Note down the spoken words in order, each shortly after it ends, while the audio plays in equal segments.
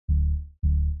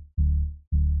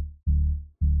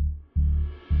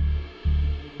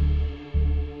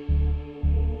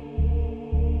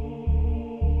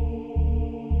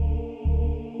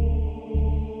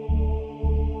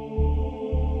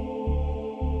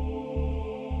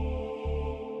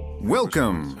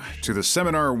Welcome to the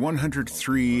Seminar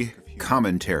 103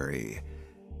 Commentary.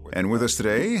 And with us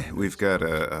today, we've got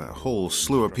a whole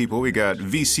slew of people. We got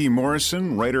V.C.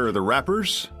 Morrison, writer of The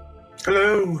Rappers.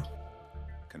 Hello.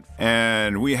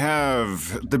 And we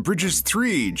have The Bridges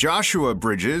 3, Joshua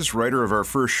Bridges, writer of our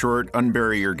first short,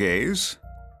 Unbury Your Gaze.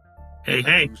 Hey,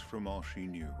 hey.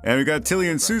 And we got Tilly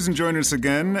and Susan joining us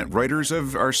again, writers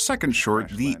of our second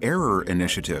short, The Error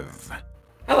Initiative.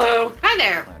 Hello. Hi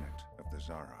there.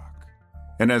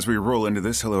 And as we roll into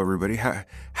this, hello everybody.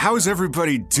 How's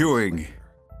everybody doing?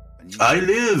 I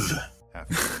live.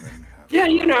 Yeah,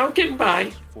 getting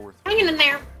by. Hanging in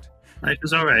there. Life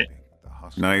is all right.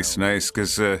 Nice,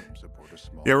 because,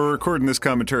 we're recording this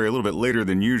commentary a little bit later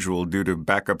than usual due to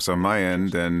backups on my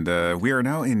end, and we are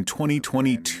now in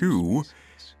 2022,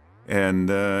 and,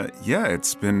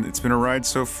 it's been a ride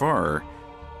so far,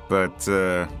 but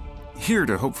here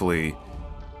to hopefully,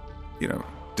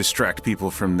 distract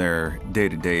people from their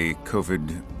day-to-day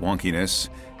COVID wonkiness,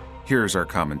 here's our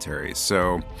commentary.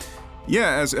 So,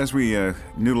 as we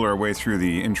noodle our way through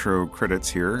the intro credits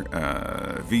here,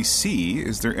 VC,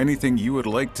 is there anything you would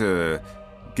like to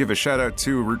give a shout-out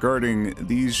to regarding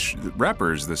these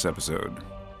rappers this episode?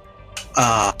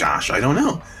 I don't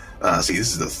know. This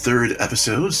is the third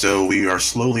episode, so we are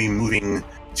slowly moving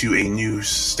to a new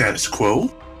status quo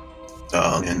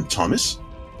in Thomas.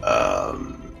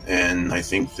 And I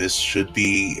think this should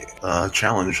be a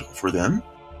challenge for them,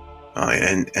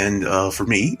 and for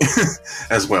me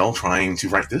as well, trying to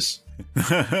write this.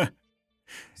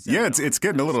 It's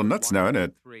getting a little nuts now, isn't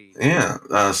it?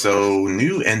 Yeah. So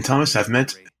New and Thomas have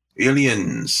met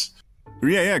aliens.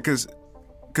 Yeah. Because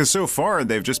so far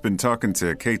they've just been talking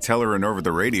to Kay Telleran over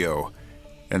the radio,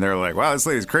 and they're like, "Wow, this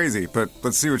lady's crazy," but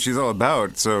let's see what she's all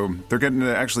about. So they're getting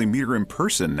to actually meet her in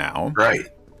person now, right?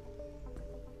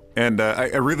 And I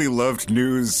really loved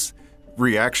New's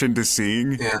reaction to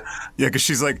seeing. Yeah, because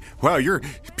she's like, "Wow, you're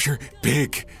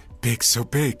big, so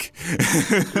big."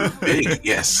 Big,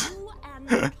 yes.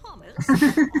 And Thomas,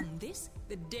 on this,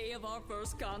 the day of our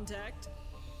first contact.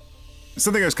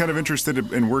 Something I was kind of interested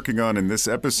in working on in this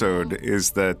episode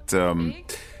is that,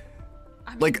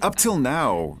 up till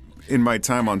now, in my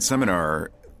time on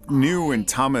Seminar, New and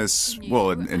Thomas,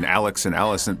 and Alex and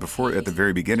Allison before at the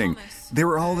very beginning, they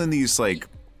were all in these,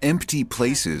 empty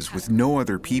places with no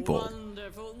other people.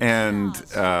 And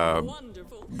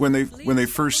when they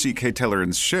first see Kay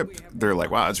Telleran's ship, they're like,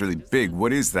 "Wow, it's really big.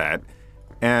 What is that?"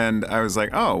 And I was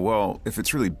like, "Oh, well, if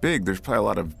it's really big, there's probably a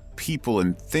lot of people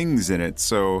and things in it."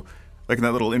 So, in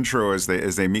that little intro as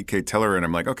they meet Kay Telleran,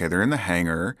 I'm like, "Okay, they're in the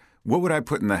hangar. What would I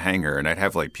put in the hangar?" And I'd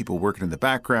have people working in the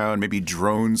background, maybe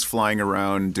drones flying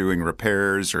around doing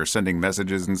repairs or sending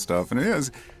messages and stuff. And it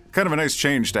was kind of a nice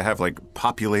change to have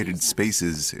populated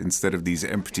spaces instead of these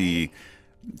empty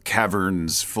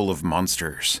caverns full of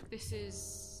monsters.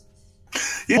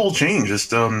 Yeah, whole change.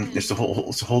 It's a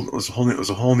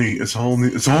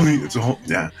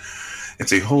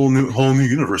whole new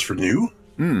universe for New.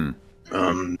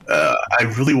 I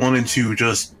really wanted to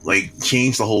just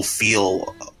change the whole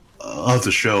feel of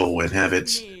the show and have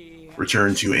it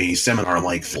return to a seminar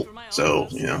feel. So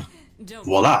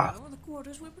voila,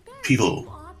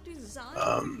 people.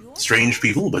 Strange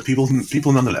people, but people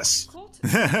nonetheless. Oh,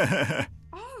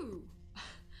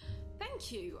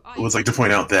 thank you. I would like to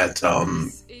point out that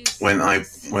when I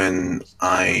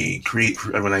created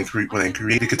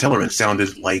Kay Telleran, it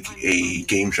sounded like a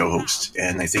game show host,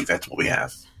 and I think that's what we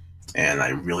have, and I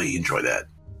really enjoy that.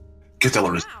 Kay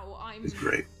Telleran is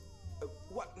great.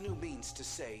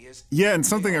 Yeah, and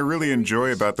something I really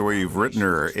enjoy about the way you've written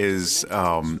her is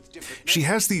she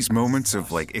has these moments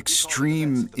of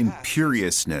extreme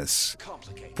imperiousness,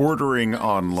 bordering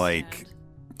on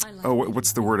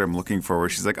what's the word I'm looking for? Where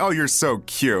she's like, "Oh, you're so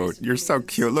cute. You're so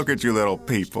cute. Look at you little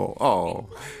people. Oh,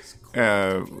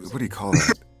 what do you call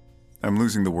that? I'm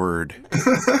losing the word."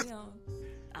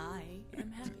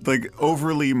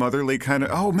 Overly motherly kind of.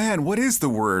 Oh man, what is the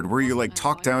word where you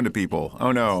talk down to people?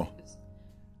 Oh no.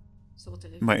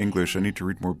 My English, I need to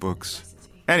read more books.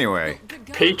 Anyway.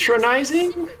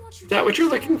 Patronizing? Is that what you're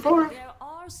looking for?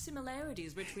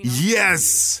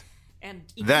 Yes!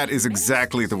 That is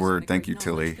exactly the word. Thank you,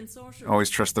 Tilly.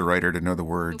 Always trust the writer to know the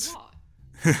words.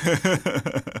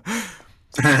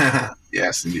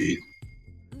 Yes, indeed.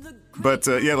 But,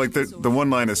 the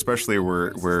one line especially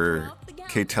where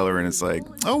Kay Telleran is like,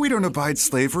 "Oh, we don't abide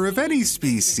slavery of any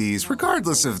species,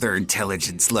 regardless of their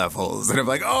intelligence levels." And I'm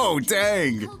like, oh,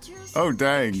 dang. Well,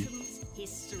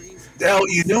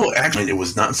 actually, it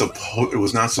was not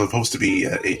supposed to be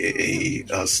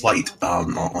a slight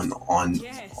on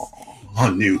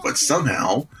New, but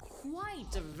somehow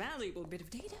Quite a valuable bit of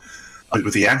data.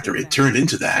 with the actor, it turned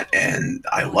into that, and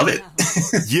I love it.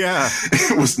 Yeah.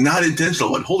 It was not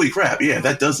intentional, but holy crap, yeah,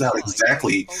 that does sound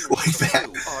exactly like that.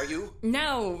 Are you?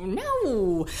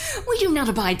 No. We do not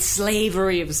abide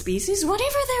slavery of species,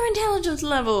 whatever their intelligence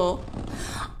level.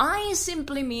 I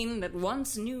simply mean that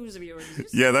once news of your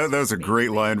existence... Yeah, that was a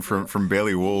great line from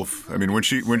Bailey Wolf. I mean, when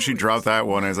she dropped that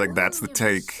one, I was like, that's the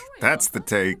take. That's the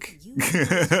take.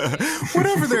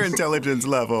 Whatever their intelligence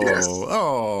level. Yes.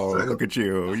 Oh, look at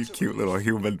you cute little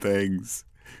human things.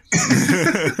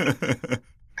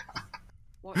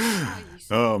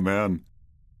 Oh, man.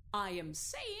 I am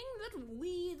saying that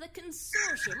we, the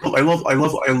consortium... Oh, I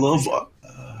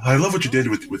love what you did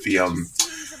with the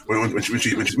when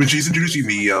she's introducing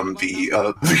the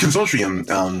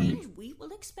consortium we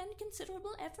will expend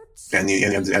considerable efforts. and you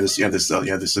have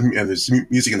this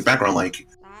music in the background like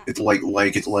it's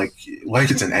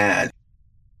an ad.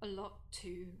 A lot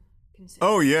to consider.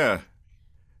 Oh, yeah.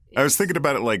 I was thinking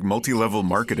about it like multi-level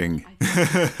marketing.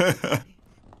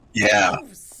 Yeah. Oh,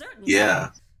 certainly. Yeah.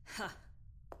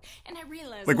 And I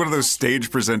realize Like one of those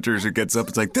stage presenters who gets up,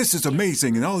 it's like, this is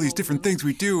amazing, and all these different things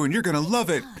we do, and you're going to love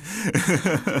it.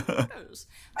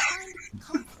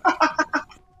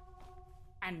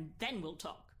 And then we'll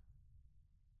talk.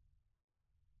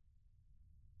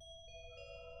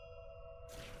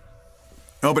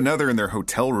 Oh, but now they're in their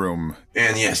hotel room.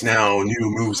 And yes, now New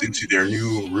moves into their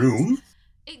new room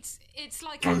It's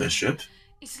like on this ship,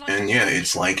 It's like and yeah,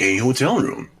 it's like a hotel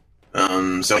room.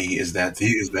 So is that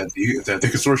the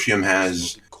consortium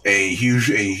has a huge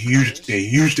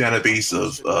database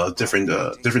of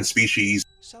different species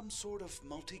Some sort of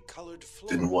multicolored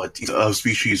and what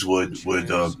species would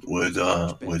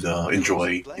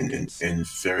enjoy in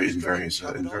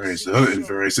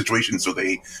various situations. So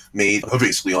they made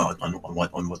basically on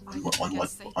what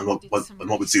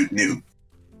would suit New.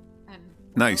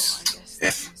 Nice.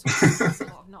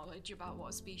 About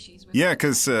what species Yeah,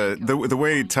 because the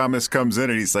way Thomas comes in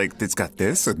and he's like, it's got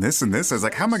this and this and this. I was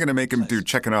like, how am I going to make him do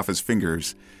checking off his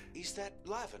fingers? Is that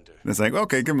lavender? And it's like,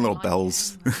 okay, give him little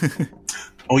bells.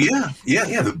 Oh yeah.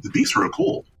 The beasts are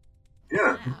cool.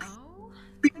 Yeah.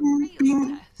 Bing,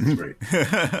 bing. Great.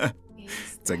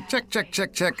 It's like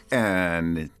check,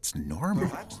 and it's normal.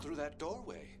 Perhaps through that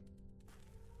doorway.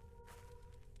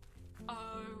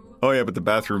 Oh yeah, but the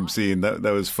bathroom scene that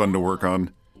was fun to work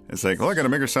on. It's like, well, I gotta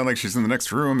make her sound like she's in the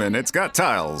next room, and it's got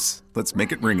tiles. Let's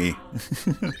make it ringy.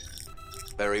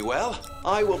 Very well.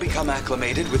 I will become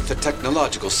acclimated with the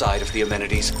technological side of the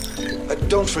amenities.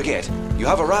 Don't forget, you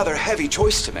have a rather heavy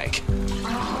choice to make. You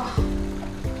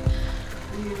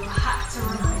had to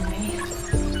remind me.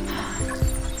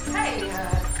 Hey,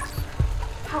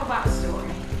 how about a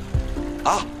story?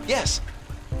 Ah, yes.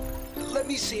 Let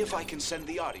me see if I can send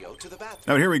the audio to the bathroom.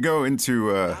 Now here we go into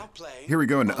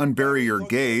Unbury Your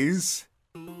Gaze.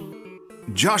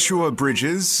 Joshua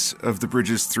Bridges of the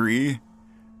Bridges 3.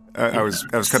 I was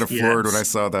kind of floored when I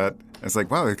saw that. I was like,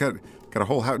 wow, they've got a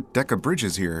whole deck of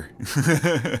bridges here.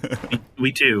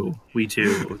 We do.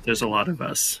 There's a lot of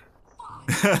us.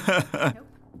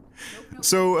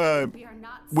 So,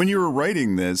 when you were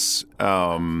writing this,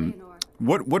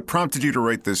 what prompted you to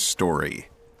write this story?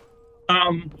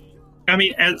 I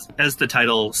mean, as the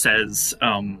title says,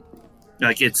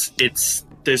 like it's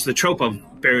there's the trope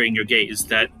of burying your gaze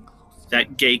that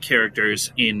gay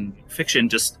characters in fiction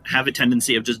just have a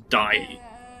tendency of just dying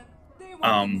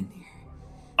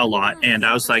a lot. And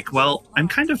I was like, well, I'm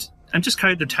just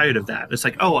kind of tired of that. It's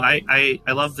like, oh, I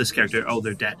love this character. Oh,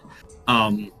 they're dead.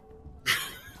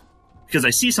 Because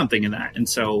I see something in that. And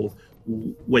so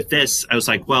with this, I was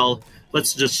like, well,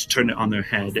 let's just turn it on their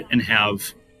head and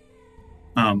have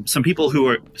some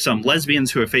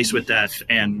lesbians who are faced with death,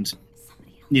 and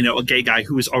a gay guy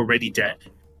who is already dead,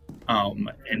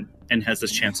 and has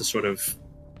this chance to sort of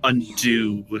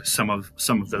undo some of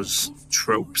those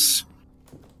tropes.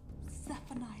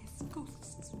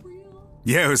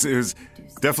 Yeah, it was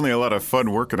definitely a lot of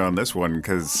fun working on this one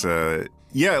because I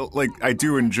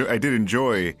did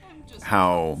enjoy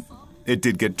how it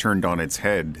did get turned on its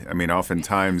head. I mean,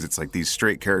 oftentimes it's like these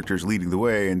straight characters leading the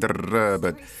way and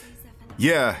but.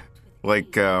 Yeah,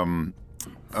 like, let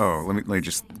me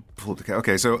just pull it.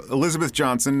 Okay, so Elizabeth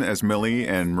Johnson as Millie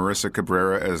and Marissa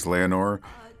Cabrera as Leonor.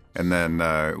 And then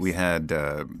we had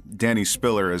Danny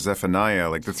Spiller as Zephaniah.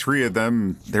 Like, the three of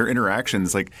them, their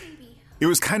interactions, like, it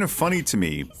was kind of funny to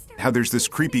me how there's this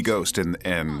creepy ghost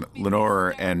and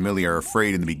Lenore and Millie are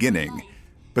afraid in the beginning.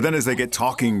 But then as they get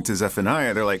talking to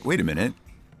Zephaniah, they're like, wait a minute.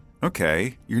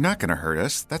 Okay, you're not going to hurt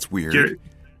us. That's weird.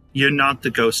 You're not the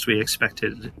ghost we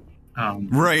expected.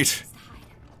 Right.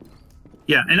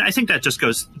 Yeah, and I think that just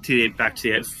goes back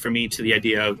to the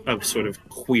idea of sort of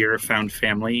queer found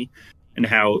family, and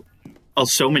how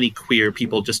so many queer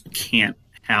people just can't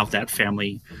have that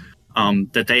family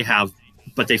that they have,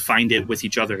 but they find it with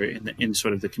each other in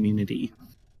sort of the community.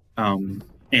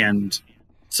 And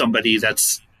somebody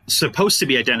that's supposed to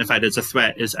be identified as a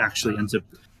threat actually ends up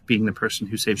being the person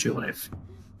who saves your life.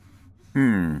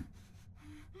 And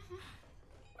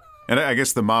I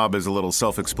guess the mob is a little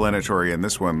self-explanatory in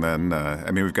this one, then.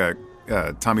 I mean, we've got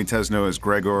Tommy Tesno as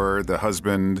Gregor, the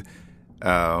husband,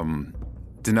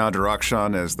 Dinah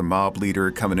Darakshan as the mob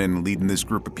leader, coming in and leading this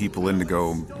group of people in to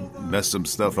go mess some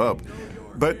stuff up.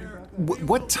 But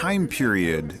what time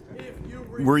period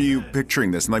were you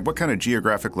picturing this? And, like, what kind of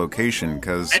geographic location?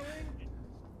 Because...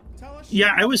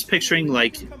 I was picturing,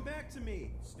 like,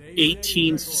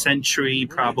 18th century,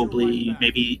 probably,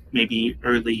 maybe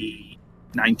early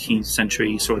 19th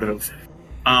century, sort of.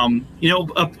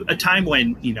 A time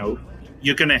when,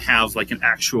 you're going to have, like, an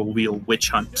actual real witch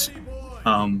hunt.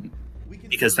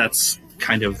 Because that's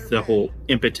kind of the whole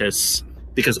impetus.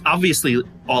 Because obviously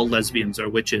all lesbians are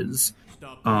witches.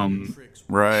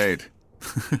 Right.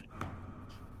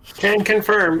 Can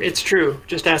confirm it's true.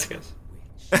 Just ask us.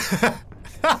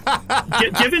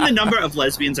 Given the number of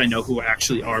lesbians I know who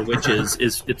actually are witches,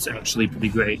 it's actually pretty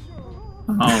great.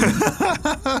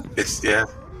 It's yeah.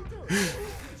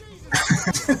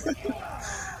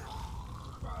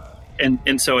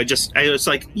 And so I was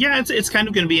like, yeah, it's kind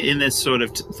of going to be in this sort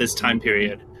of this time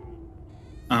period.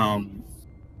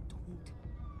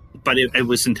 But it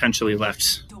was intentionally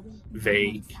left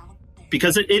vague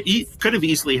because it could have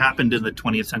easily happened in the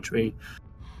 20th century.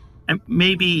 And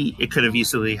maybe it could have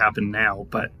easily happened now,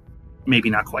 but maybe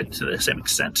not quite to the same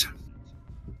extent.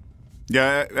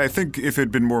 Yeah, I think if it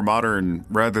had been more modern,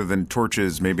 rather than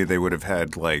torches, maybe they would have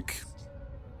had, like,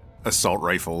 assault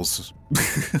rifles.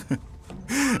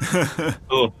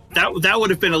 Oh, that would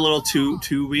have been a little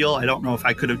too real. I don't know if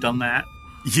I could have done that.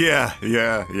 Yeah.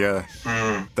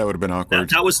 That would have been awkward.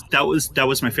 That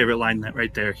was my favorite line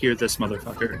right there. Hear this,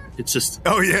 motherfucker. It's just...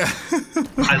 Oh, yeah.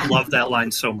 I love that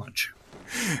line so much.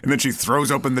 And then she throws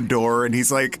open the door, and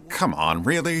he's like, come on,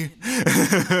 really?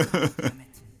 It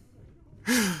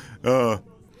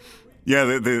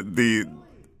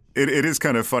is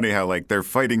kind of funny how, like, they're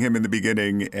fighting him in the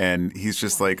beginning, and he's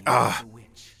just like,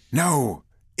 no,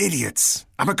 idiots.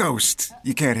 I'm a ghost.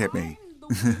 You can't hit me.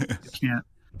 Yeah.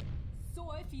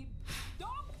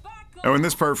 Oh, and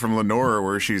this part from Lenora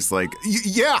where she's like,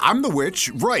 yeah, I'm the witch.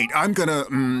 Right, I'm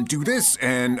gonna do this.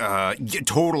 And,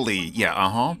 totally. Yeah,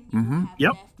 uh-huh. Mm-hmm.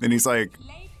 Yep. And he's like,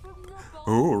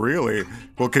 oh, really?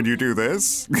 Well, can you do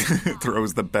this?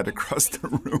 Throws the bed across the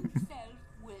room.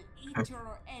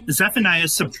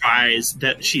 Zephaniah's surprise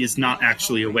that she is not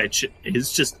actually a witch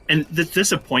is just... And the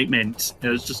disappointment, it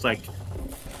was just like,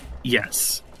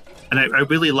 yes. And I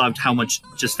really loved how much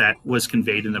just that was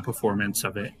conveyed in the performance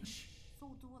of it.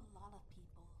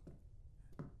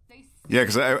 Yeah,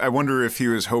 because I wonder if he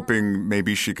was hoping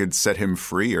maybe she could set him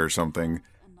free or something.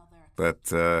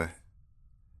 But,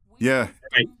 yeah.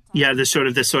 Right. Yeah, this sort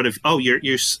of, oh,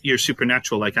 you're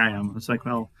supernatural like I am. It's like,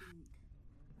 well,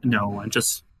 no, I'm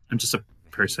just a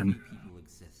person.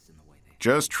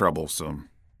 Just troublesome.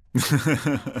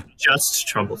 Just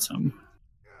troublesome.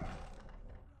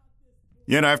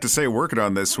 Yeah, and I have to say, working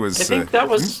on this was... I think that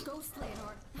was...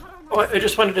 I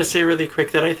just wanted to say really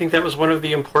quick that I think that was one of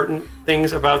the important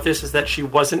things about this is that she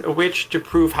wasn't a witch to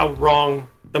prove how wrong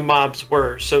the mobs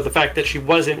were. So the fact that she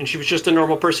wasn't, and she was just a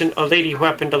normal person, a lady who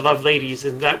happened to love ladies,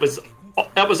 and that was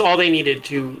all they needed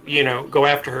to, go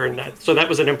after her. And that, so that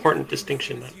was an important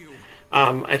distinction that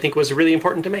I think was really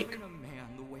important to make.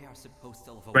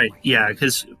 Right, yeah,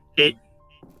 because it...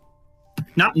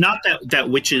 Not that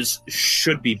witches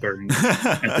should be burned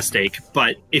at the stake,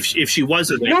 but if she was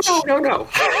a witch... No.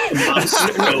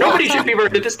 Nobody should be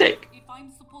burned at the stake.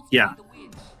 Yeah.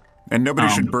 And nobody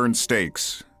should burn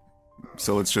stakes.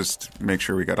 So let's just make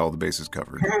sure we got all the bases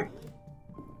covered.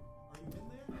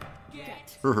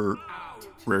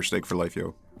 Rare steak for life,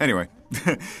 yo. Anyway.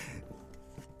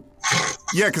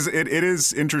 Yeah, because it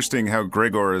is interesting how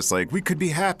Gregor is like, we could be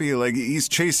happy. Like, he's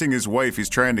chasing his wife. He's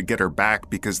trying to get her back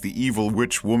because the evil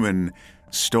witch woman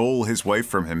stole his wife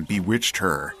from him, bewitched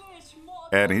her.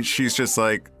 And she's just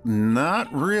like, not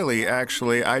really,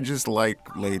 actually. I just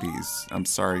like ladies. I'm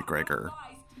sorry, Gregor.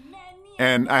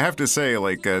 And I have to say,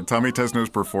 like, Tommy Tesno's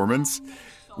performance,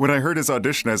 when I heard his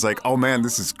audition, I was like, oh man,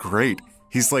 this is great.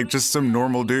 He's like just some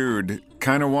normal dude,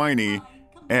 kind of whiny,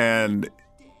 and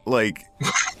like...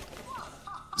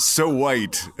 so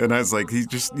white, and I was like, he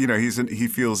just, he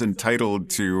feels entitled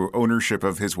to ownership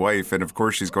of his wife, and of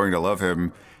course she's going to love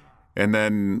him, And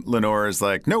then Lenore is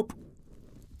like, nope,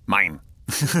 mine.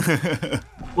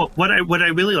 Well, what I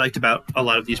really liked about a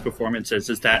lot of these performances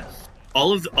is that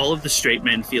all of the straight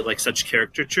men feel like such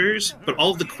caricatures, but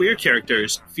all of the queer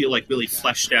characters feel like really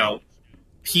fleshed out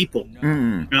people.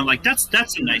 And I'm like, that's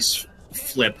a nice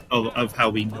flip of how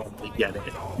we normally get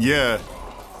it. Yeah.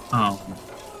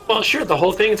 Well, sure, the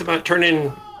whole thing's about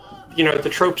turning, the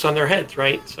tropes on their heads,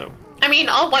 right? So. I mean,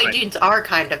 all white dudes are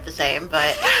kind of the same,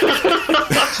 but...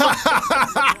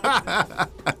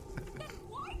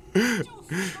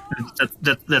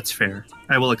 That's fair.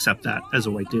 I will accept that as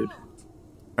a white dude.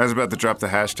 I was about to drop the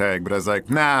hashtag, but I was like,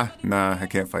 nah, I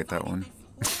can't fight that one.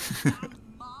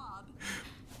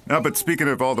 No, but speaking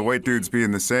of all the white dudes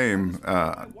being the same,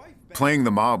 playing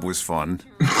the mob was fun.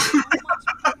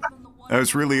 I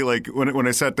was really like, when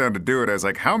I sat down to do it, I was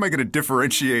like, how am I going to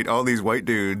differentiate all these white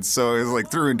dudes? So I was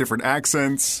like, threw in different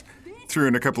accents, threw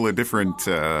in a couple of different,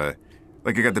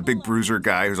 like I got the big bruiser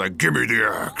guy who's like, give me the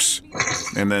axe.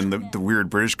 And then the weird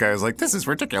British guy was like, this is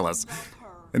ridiculous.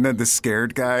 And then the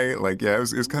scared guy, like, yeah, it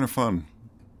was kind of fun.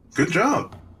 Good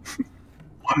job.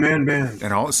 One-man band.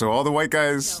 And all the white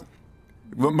guys,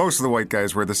 well, most of the white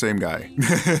guys were the same guy.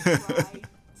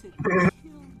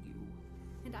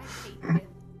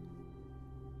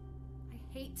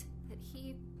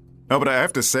 No, but I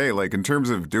have to say, like, in terms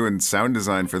of doing sound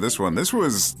design for this one, this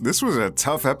was a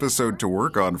tough episode to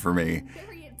work on for me,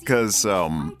 because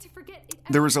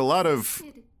there were a lot of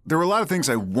things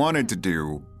I wanted to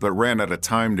do but ran out of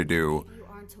time to do,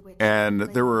 and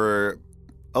there were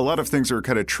a lot of things that were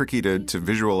kind of tricky to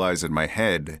visualize in my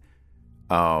head,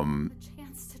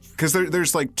 because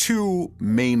there's like two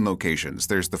main locations.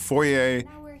 There's the foyer,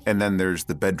 and then there's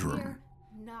the bedroom,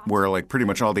 where like pretty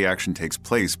much all the action takes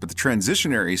place, but the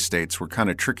transitionary states were kind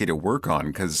of tricky to work on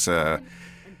because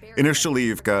initially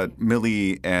you've got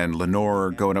Millie and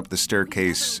Lenore going up the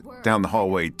staircase down the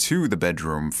hallway to the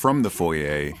bedroom from the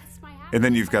foyer, and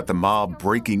then you've got the mob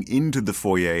breaking into the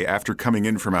foyer after coming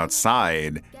in from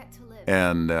outside,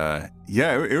 and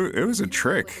it was a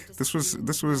trick. This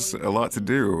was a lot to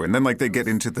do, and then like they get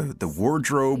into the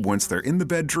wardrobe once they're in the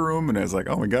bedroom, and I was like,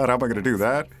 oh my god, how am I going to do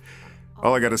that?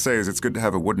 All I gotta say is it's good to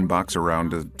have a wooden box around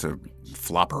to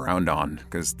flop around on,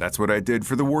 because that's what I did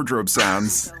for the wardrobe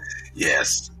sounds.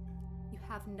 Yes.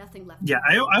 Yeah,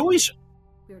 I always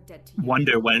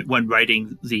wonder when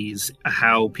writing these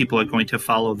how people are going to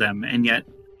follow them, and yet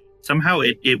somehow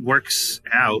it works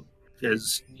out,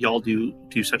 because y'all do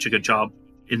such a good job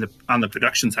on the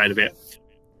production side of it.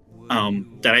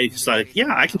 That I was like,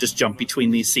 yeah, I can just jump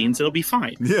between these scenes; it'll be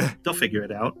fine. Yeah, they'll figure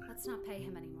it out.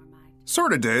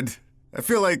 Sort of did. I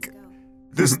feel like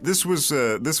this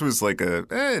was like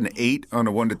an 8 on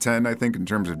a 1 to 10, I think, in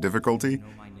terms of difficulty.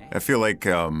 I feel like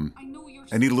I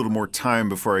need a little more time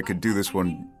before I could do this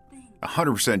one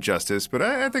 100% justice, but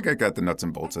I think I got the nuts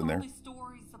and bolts in there.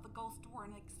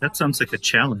 That sounds like a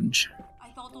challenge.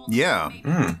 Yeah.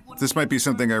 This might be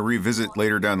something I revisit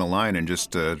later down the line and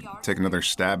just take another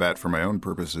stab at for my own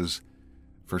purposes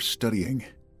for studying.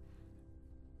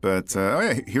 But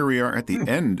here we are at the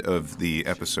end of the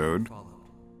episode.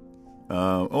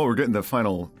 We're getting the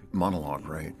final monologue,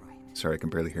 right? Sorry, I can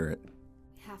barely hear it.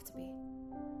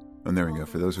 And there we go,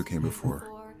 for those who came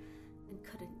before.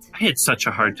 I had such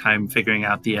a hard time figuring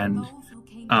out the end.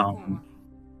 I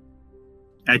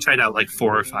tried out like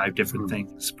 4 or 5 different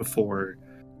things before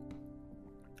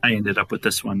I ended up with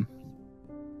this one.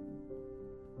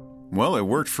 Well, it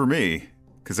worked for me,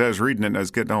 because I was reading it and I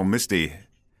was getting all misty.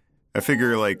 I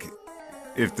figure, like,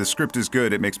 if the script is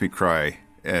good, it makes me cry.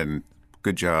 And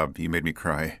good job, you made me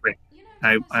cry. Right.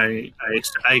 I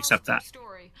accept that.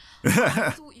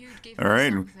 All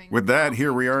right, with that,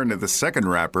 here we are into the second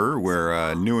wrapper,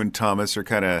 where New and Thomas are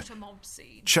kind of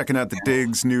checking out the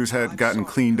digs. New's had gotten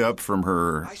cleaned up from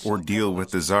her ordeal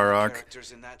with the Zarok,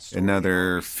 and now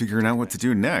they're figuring out what to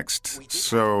do next.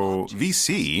 So,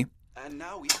 VC...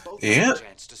 Yeah,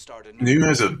 New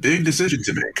has a big decision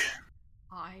to make.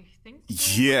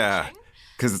 Yeah,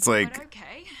 because it's like,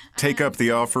 take up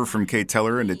the offer from Kay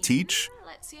Teller and to teach,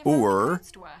 or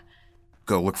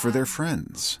go look for their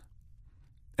friends.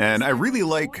 And I really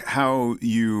like how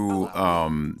you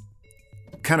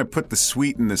kind of put the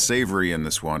sweet and the savory in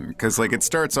this one, because like it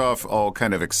starts off all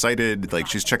kind of excited, like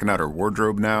she's checking out her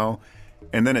wardrobe now,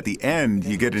 and then at the end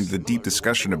you get into the deep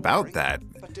discussion about that.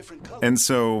 And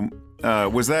so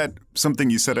was that something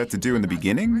you set out to do in the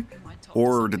beginning,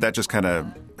 or did that just kind of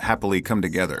happily come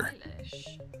together?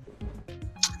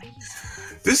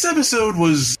 This episode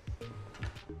was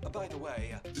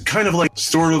kind of like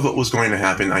sort of what was going to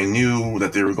happen. I knew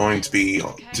that they were going to be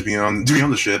on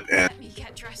the ship, and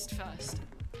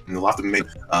and a lot of them made.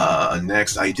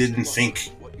 Next, I didn't think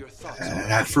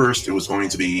at first it was going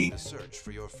to be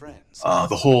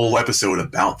the whole episode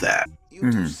about that.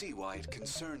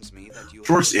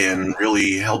 Towards the end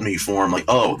really helped me form like,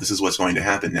 oh, this is what's going to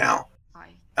happen now.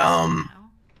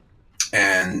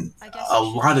 And a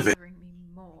lot of it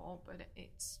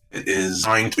is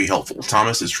trying to be helpful.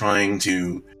 Thomas is trying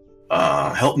to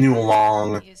help New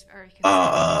along,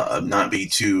 not be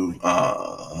too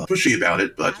pushy about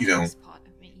it, but, you know,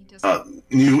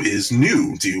 New is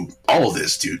new to all of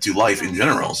this, to life in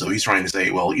general. So he's trying to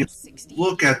say, well, you know,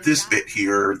 look at this bit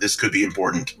here. This could be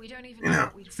important, you know.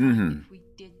 And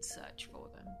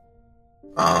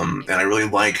I really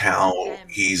like how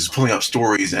he's pulling up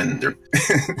stories and they're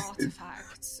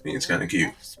it's kind of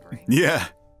cute. Yeah.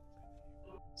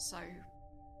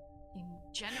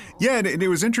 Yeah, and it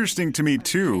was interesting to me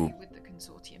too.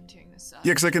 Yeah,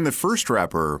 because like in the first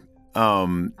Wrapper,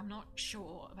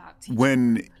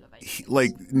 when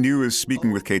New is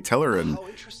speaking with Kate Telleran,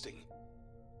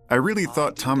 I really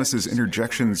thought Thomas's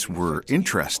interjections were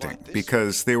interesting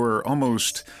because they were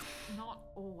almost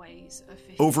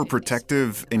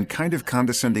overprotective and kind of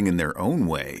condescending in their own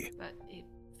way.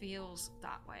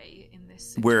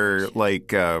 Where,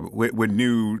 like, when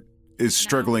New is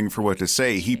struggling for what to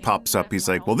say, he pops up, he's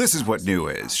like, well, this is what New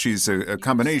is. She's a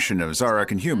combination of Zarak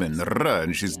and human,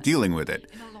 and she's dealing with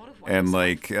it. And,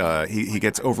 like, he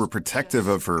gets overprotective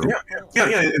of her.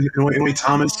 Yeah. Anyway,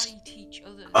 Thomas,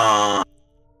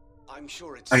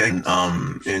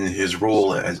 in his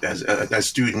role as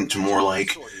student to more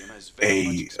like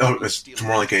a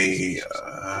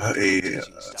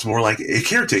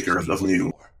caretaker of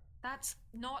New.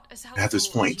 At this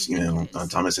point, you know,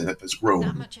 Thomas has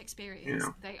grown. You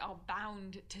know.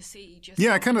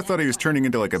 Yeah, I kind of thought he was turning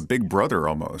into like a big brother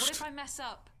almost. What if I mess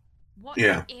up? What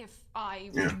if I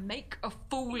make a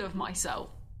fool of myself?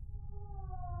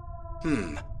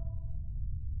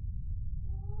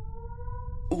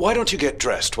 Why don't you get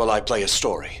dressed while I play a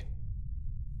story?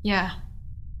 Yeah.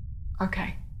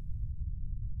 Okay.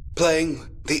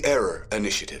 Playing the Error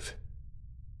Initiative.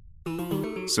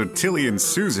 So Tilly and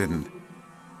Susan,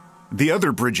 the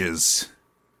other bridges.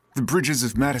 The bridges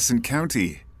of Madison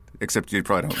County. Except you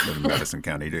probably don't live in Madison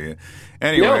County, do you?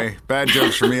 Anyway, bad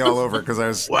jokes for me all over because I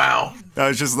was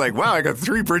just like, wow, I got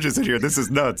 3 bridges in here. This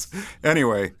is nuts.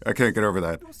 Anyway, I can't get over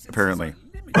that, apparently.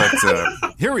 But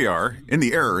here we are in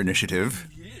the Error Initiative,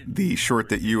 the short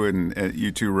that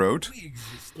you two wrote.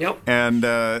 Yep. And,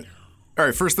 all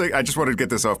right, first thing, I just wanted to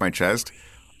get this off my chest.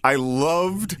 I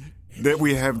loved that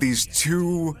we have these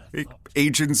 2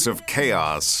 agents of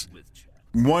chaos,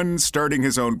 one starting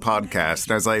his own podcast.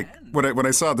 And I was like, when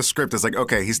I saw the script, I was like,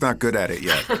 okay, he's not good at it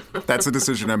yet. That's a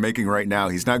decision I'm making right now.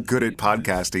 He's not good at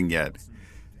podcasting yet.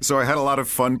 So I had a lot of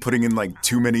fun putting in like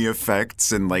too many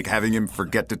effects and like having him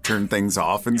forget to turn things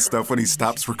off and stuff when he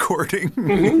stops recording.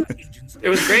 It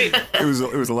was great. It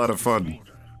was a lot of fun.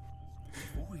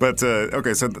 But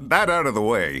okay, so that out of the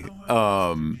way,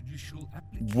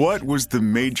 what was the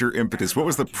major impetus? What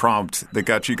was the prompt that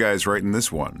got you guys writing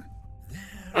this one?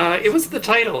 It was the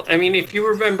title. I mean, if you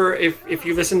remember, if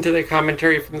you listened to the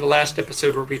commentary from the last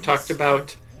episode where we talked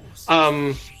about,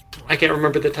 I can't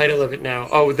remember the title of it now.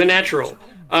 Oh, The Natural.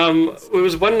 It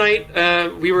was one night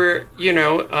we were,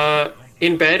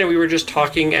 in bed and we were just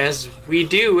talking as we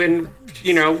do and,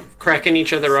 cracking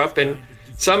each other up. And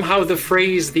somehow the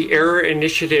phrase, the Error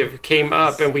Initiative, came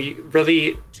up and we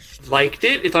really liked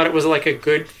it. We thought it was like a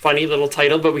good, funny little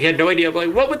title, but we had no idea,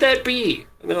 like, what would that be?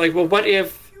 And they're like, well, what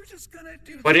if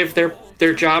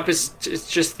their job is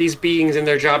just these beings and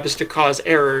their job is to cause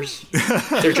errors?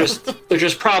 they're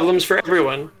just problems for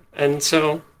everyone. And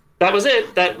so that was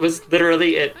it. That was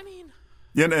literally it.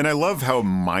 Yeah, and I love how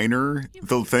minor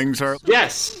the things are.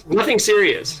 Yes, nothing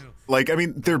serious. Like, I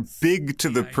mean, they're big to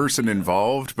the person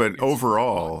involved, but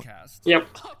overall, yep,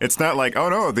 it's not like, oh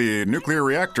no, the nuclear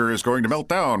reactor is going to melt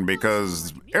down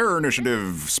because Error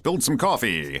Initiative spilled some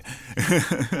coffee.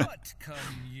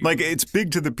 Like, it's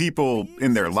big to the people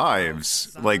in their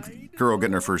lives. Like, girl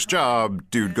getting her first job,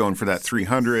 dude going for that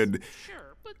 300.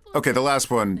 Okay, the last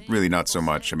one, really not so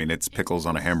much. I mean, it's pickles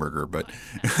on a hamburger, but...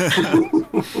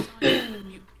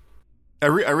 I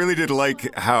really did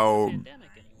like how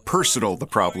personal the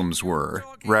problems were,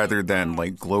 rather than,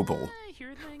 like, global.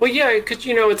 Well, yeah, because,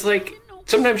 it's like,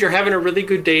 sometimes you're having a really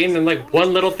good day, and then, like,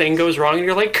 one little thing goes wrong, and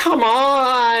you're like, come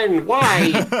on,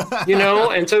 why?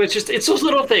 And so it's those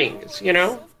little things,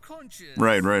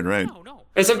 Right.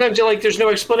 And sometimes you're like, there's no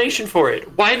explanation for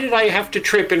it. Why did I have to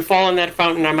trip and fall in that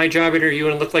fountain on my job interview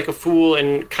and look like a fool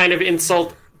and kind of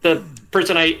insult the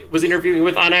person I was interviewing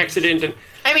with on accident? And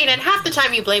I mean, and half the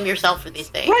time you blame yourself for these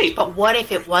things. Right. But what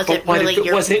if it wasn't But what really if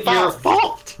it wasn't your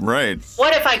fault? Right.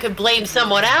 What if I could blame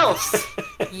someone else?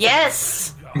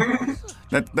 Yes.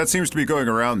 That seems to be going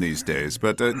around these days.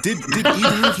 But did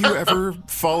either of you ever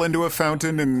fall into a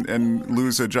fountain and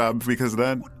lose a job because of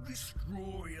that?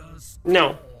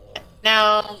 No.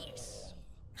 No.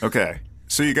 Okay.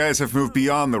 So you guys have moved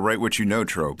beyond the write what you know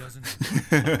trope.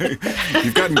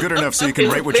 You've gotten good enough so you can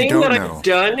write what you don't The thing that know. I've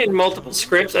done in multiple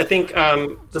scripts, I think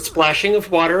the splashing of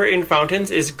water in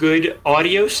fountains is good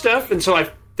audio stuff, and so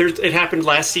it happened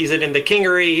last season in The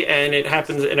Kingery, and it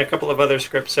happens in a couple of other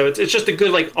scripts. So it's just a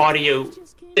good like audio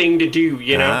thing to do,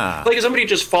 you know? Like if somebody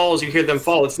just falls, you hear them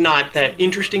fall. It's not that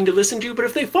interesting to listen to, but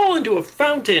if they fall into a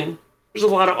fountain, there's a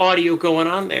lot of audio going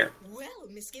on there.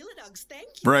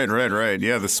 Right.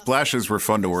 Yeah, the splashes were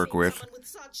fun to work with.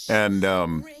 And,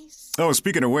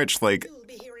 speaking of which, like,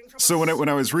 so when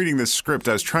I was reading this script,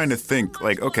 I was trying to think,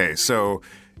 like, okay, so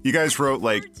you guys wrote,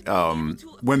 like,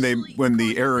 when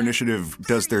the Error Initiative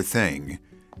does their thing,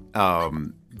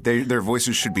 their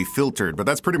voices should be filtered, but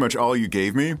that's pretty much all you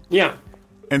gave me. Yeah.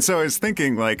 And so I was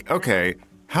thinking, like, okay,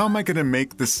 how am I going to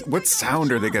make this, what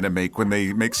sound are they going to make when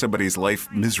they make somebody's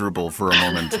life miserable for a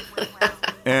moment?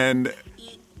 And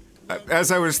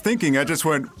as I was thinking, I just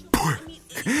went,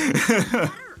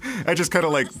 I just kind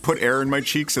of like put air in my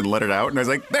cheeks and let it out, and I was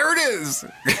like, there it is!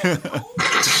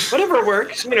 Whatever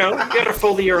works, you know, you gotta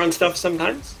Foley your own stuff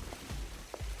sometimes.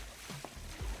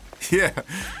 Yeah,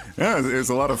 it was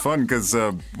a lot of fun, because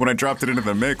when I dropped it into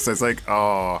the mix, I was like,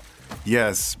 oh,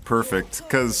 yes, perfect,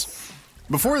 because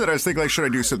before that, I was thinking, like, should I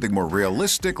do something more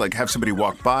realistic, like have somebody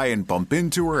walk by and bump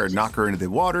into her or knock her into the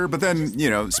water? But then, you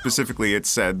know, specifically it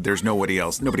said there's nobody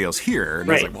else here. And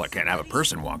I was like, well, I can't have a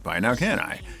person walk by now, can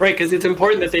I? Right, because it's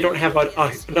important that they don't have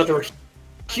another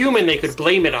human they could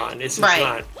blame it on. It's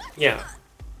not, yeah.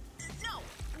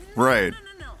 Right.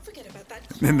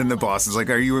 And then the boss is like,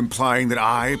 are you implying that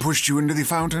I pushed you into the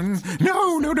fountain?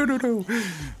 No.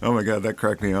 Oh my God, that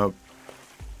cracked me up.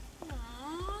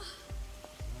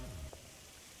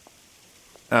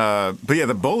 But yeah,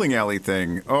 the bowling alley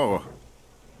thing,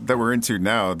 that we're into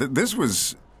now, this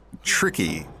was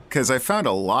tricky, because I found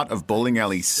a lot of bowling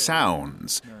alley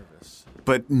sounds,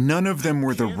 but none of them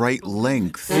were the right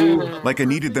length. Like, I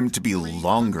needed them to be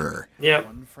longer. Yeah.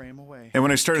 And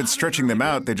when I started stretching them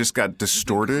out, they just got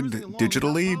distorted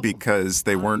digitally because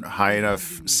they weren't high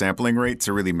enough sampling rate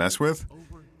to really mess with.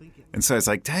 And so I was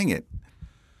like, dang it.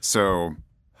 So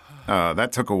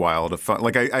that took a while to find.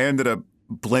 Like, I ended up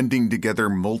blending together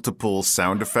multiple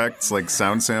sound effects, like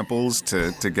sound samples,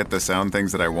 to get the sound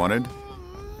things that I wanted.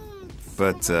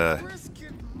 But,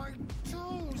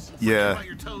 yeah,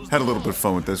 had a little bit of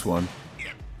fun with this one.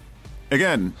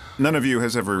 Again, none of you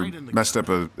has ever messed up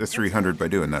a 300 by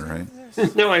doing that, right?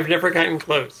 No, I've never gotten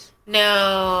close.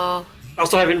 No.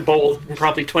 Also haven't bowled in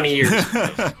probably 20 years.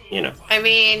 You know. I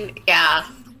mean, yeah.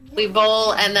 We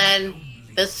bowl and then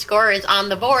the score is on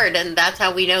the board, and that's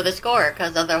how we know the score,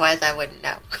 because otherwise I wouldn't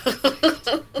know.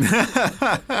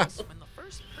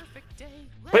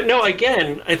 But no,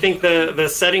 again, I think the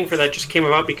setting for that just came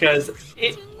about because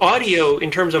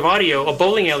in terms of audio, a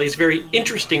bowling alley is very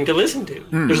interesting to listen to.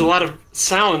 There's a lot of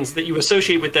sounds that you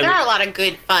associate with them. There are a lot of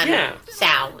good, fun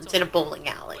sounds in a bowling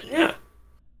alley. Yeah.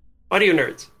 Audio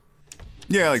nerds.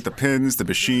 Yeah, like the pins, the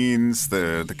machines,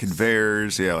 the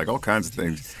conveyors, yeah, like all kinds of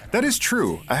things. That is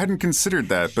true. I hadn't considered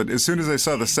that, but as soon as I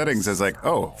saw the settings, I was like,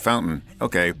 oh, fountain.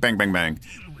 Okay, bang, bang, bang.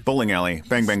 Bowling alley,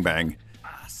 bang, bang, bang.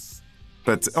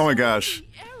 But, oh my gosh.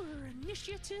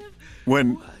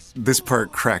 When this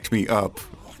part cracked me up,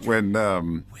 when,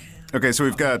 okay, so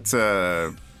we've got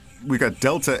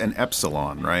Delta and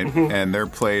Epsilon, right? And they're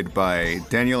played by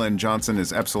Daniel N. Johnson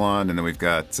as Epsilon, and then we've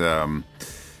got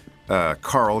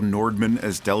Carl Nordman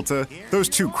as Delta. Those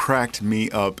two cracked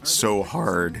me up so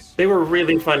hard. They were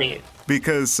really funny.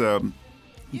 Because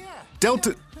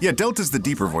Delta's the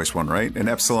deeper voice one, right? And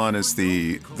Epsilon is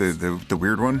the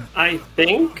weird one? I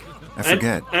think. I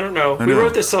forget. I don't know. We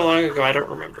wrote this so long ago, I don't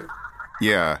remember.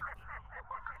 Yeah.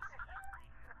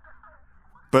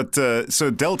 But, so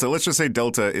Delta, let's just say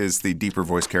Delta is the deeper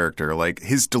voice character. Like,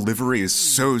 his delivery is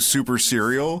so super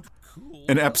serial,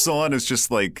 and Epsilon is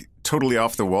just, like, totally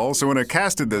off the wall. So when I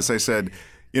casted this, I said,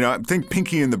 you know, think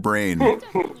Pinky in the Brain,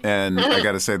 and I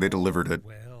gotta say, they delivered it.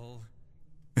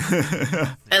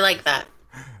 I like that.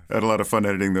 I had a lot of fun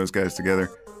editing those guys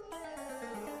together.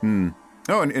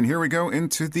 Oh, and here we go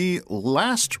into the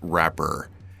last rapper.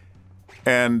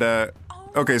 And,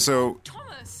 okay, so,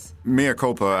 mea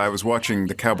culpa, I was watching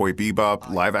the Cowboy Bebop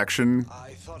live action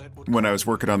when I was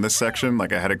working on this section.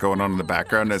 Like, I had it going on in the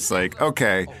background. It's like,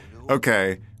 okay,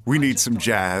 we need some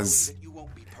jazz.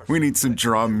 We need some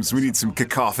drums. We need some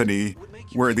cacophony.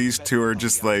 Where these two are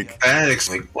just like,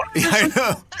 what? I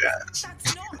know. Yes.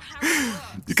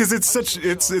 Because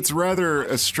it's rather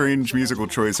a strange musical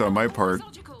choice on my part.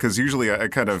 Because usually I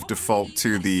kind of default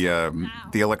to the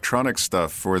electronic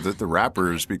stuff for the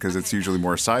rappers because it's usually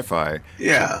more sci-fi.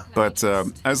 Yeah. But I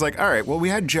was like, all right, well, we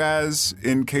had jazz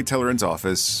in Kate Telleran's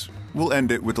office. We'll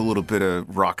end it with a little bit of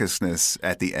raucousness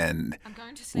at the end,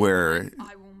 where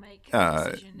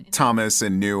Thomas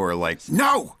and New are like,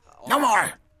 no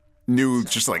more. New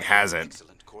just like has it,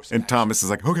 and Thomas is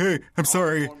like, okay, I'm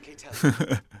sorry.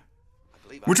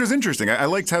 Which was interesting. I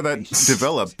liked how that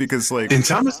developed because, like, in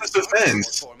Thomas's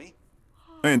defense.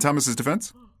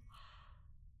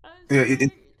 Yeah,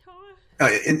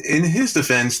 in his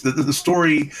defense, the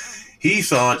story, he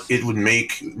thought it would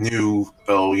make New,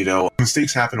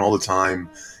 mistakes happen all the time.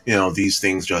 These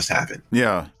things just happen.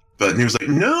 Yeah. But New's like,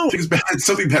 no,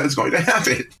 something bad is going to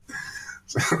happen.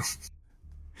 So,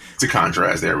 it's a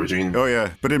contrast there between. Oh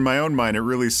yeah, but in my own mind, it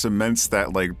really cements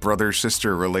that like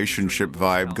brother-sister relationship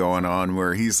vibe going on,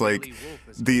 where he's like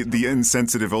the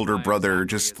insensitive older brother,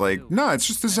 just like, no, it's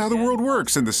just this is how the world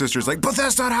works, and the sister's like, but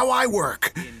that's not how I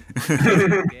work.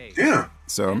 Yeah.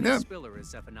 So yeah,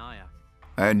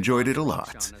 I enjoyed it a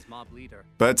lot.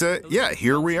 But yeah,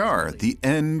 here we are, the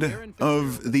end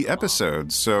of the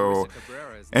episode. So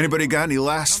anybody got any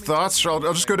last thoughts? I'll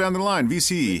just go down the line.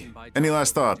 VC, any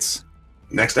last thoughts?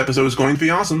 Next episode is going to be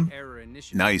awesome.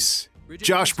 Nice.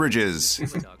 Josh Bridges.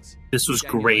 This was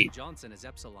great.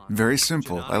 Very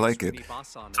simple. I like it.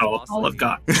 That's all I've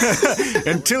got.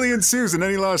 And Tilly and Susan,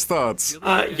 any last thoughts?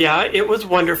 Yeah, it was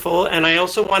wonderful. And I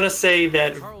also want to say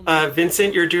that,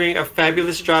 Vincent, you're doing a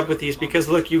fabulous job with these because,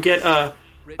 look, you get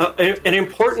an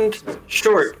important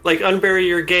short, like Unbury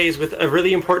Your Gaze, with a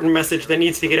really important message that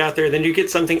needs to get out there. Then you get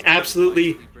something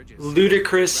absolutely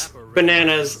ludicrous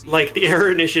bananas like the Error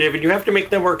Initiative, and you have to make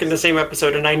them work in the same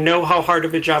episode, and I know how hard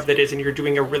of a job that is, and you're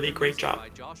doing a really great job.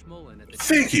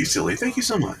 Thank you, Silly. Thank you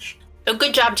so much. Oh,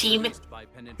 good job, team.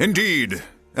 Indeed.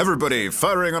 Everybody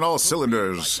firing on all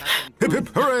cylinders. Hip hip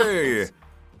hooray!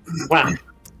 Wow.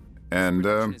 And,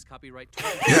 yeah,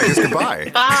 I guess goodbye.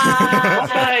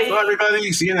 Bye. Bye,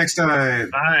 everybody. See you next time.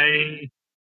 Bye.